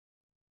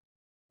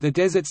The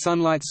Desert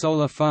Sunlight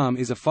Solar Farm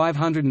is a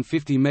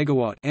 550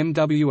 MW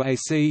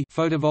 (MWAC)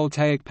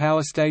 photovoltaic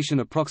power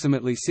station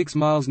approximately 6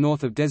 miles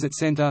north of Desert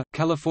Center,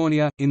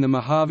 California, in the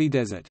Mojave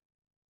Desert.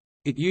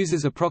 It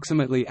uses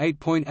approximately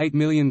 8.8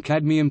 million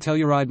cadmium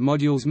telluride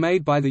modules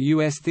made by the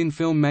U.S. thin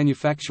film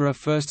manufacturer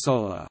First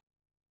Solar.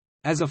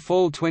 As of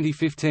fall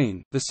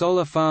 2015, the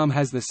solar farm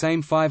has the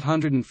same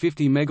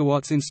 550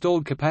 MW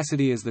installed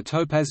capacity as the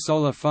Topaz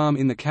Solar Farm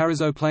in the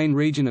Carrizo Plain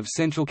region of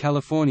Central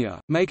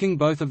California, making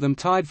both of them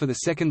tied for the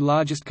second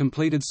largest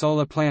completed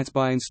solar plants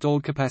by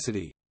installed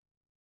capacity.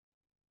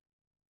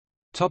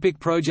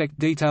 Project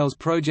details.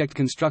 Project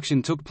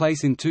construction took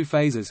place in 2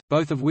 phases,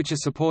 both of which are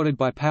supported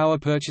by power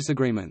purchase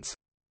agreements.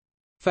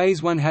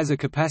 Phase 1 has a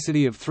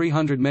capacity of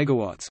 300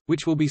 MW,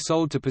 which will be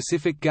sold to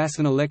Pacific Gas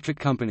and Electric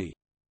Company.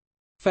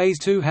 Phase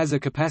 2 has a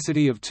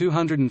capacity of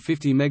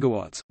 250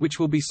 MW, which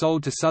will be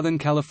sold to Southern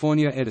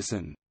California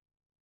Edison.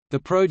 The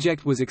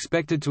project was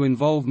expected to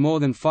involve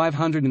more than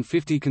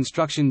 550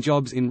 construction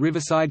jobs in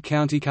Riverside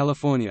County,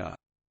 California.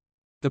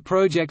 The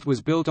project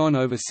was built on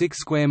over 6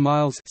 square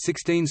miles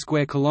 (16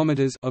 square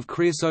kilometers) of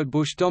creosote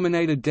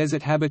bush-dominated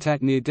desert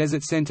habitat near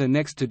Desert Center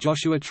next to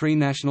Joshua Tree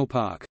National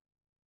Park.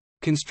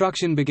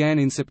 Construction began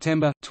in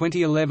September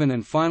 2011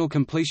 and final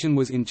completion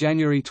was in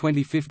January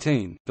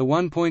 2015. The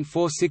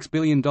 $1.46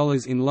 billion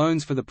in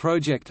loans for the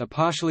project are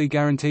partially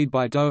guaranteed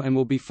by DOE and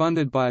will be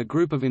funded by a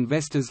group of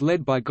investors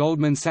led by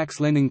Goldman Sachs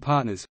Lending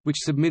Partners, which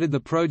submitted the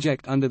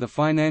project under the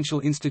Financial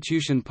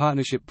Institution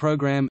Partnership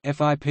Program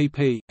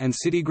 (FIPP), and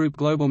Citigroup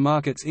Global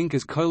Markets Inc.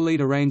 as co-lead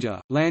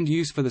arranger. Land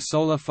use for the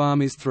solar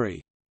farm is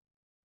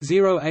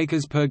 3.0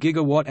 acres per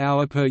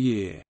gigawatt-hour per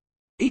year.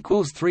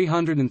 Equals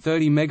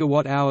 330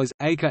 megawatt-hours,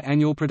 acre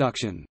annual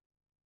production.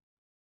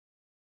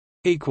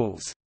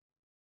 Equals.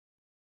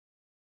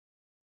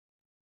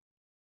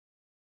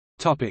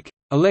 Topic: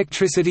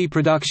 Electricity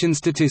production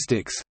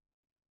statistics.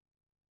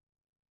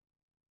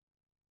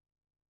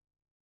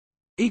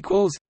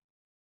 Equals.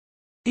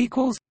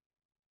 Equals.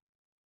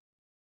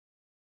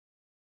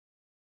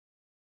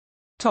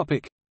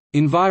 Topic: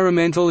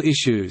 Environmental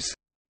issues.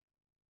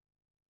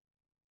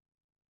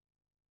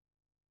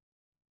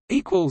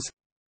 Equals.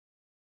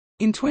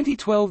 In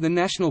 2012, the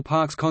National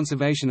Parks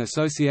Conservation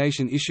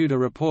Association issued a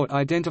report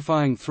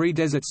identifying 3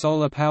 desert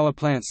solar power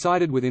plants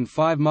sited within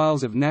 5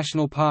 miles of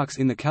national parks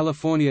in the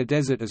California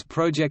desert as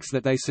projects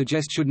that they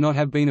suggest should not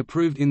have been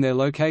approved in their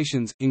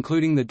locations,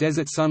 including the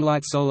Desert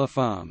Sunlight Solar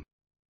Farm.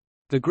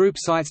 The group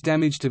cites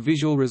damage to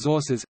visual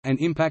resources, and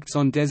impacts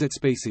on desert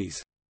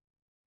species.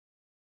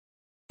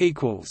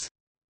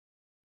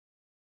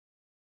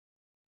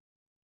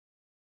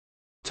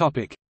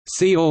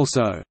 See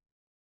also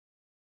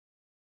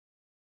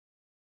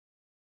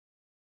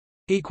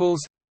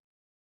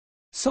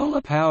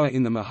Solar power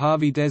in the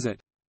Mojave Desert,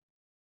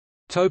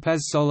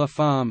 Topaz Solar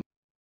Farm,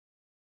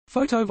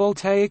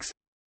 Photovoltaics,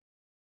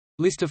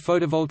 List of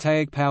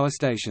photovoltaic power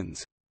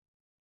stations.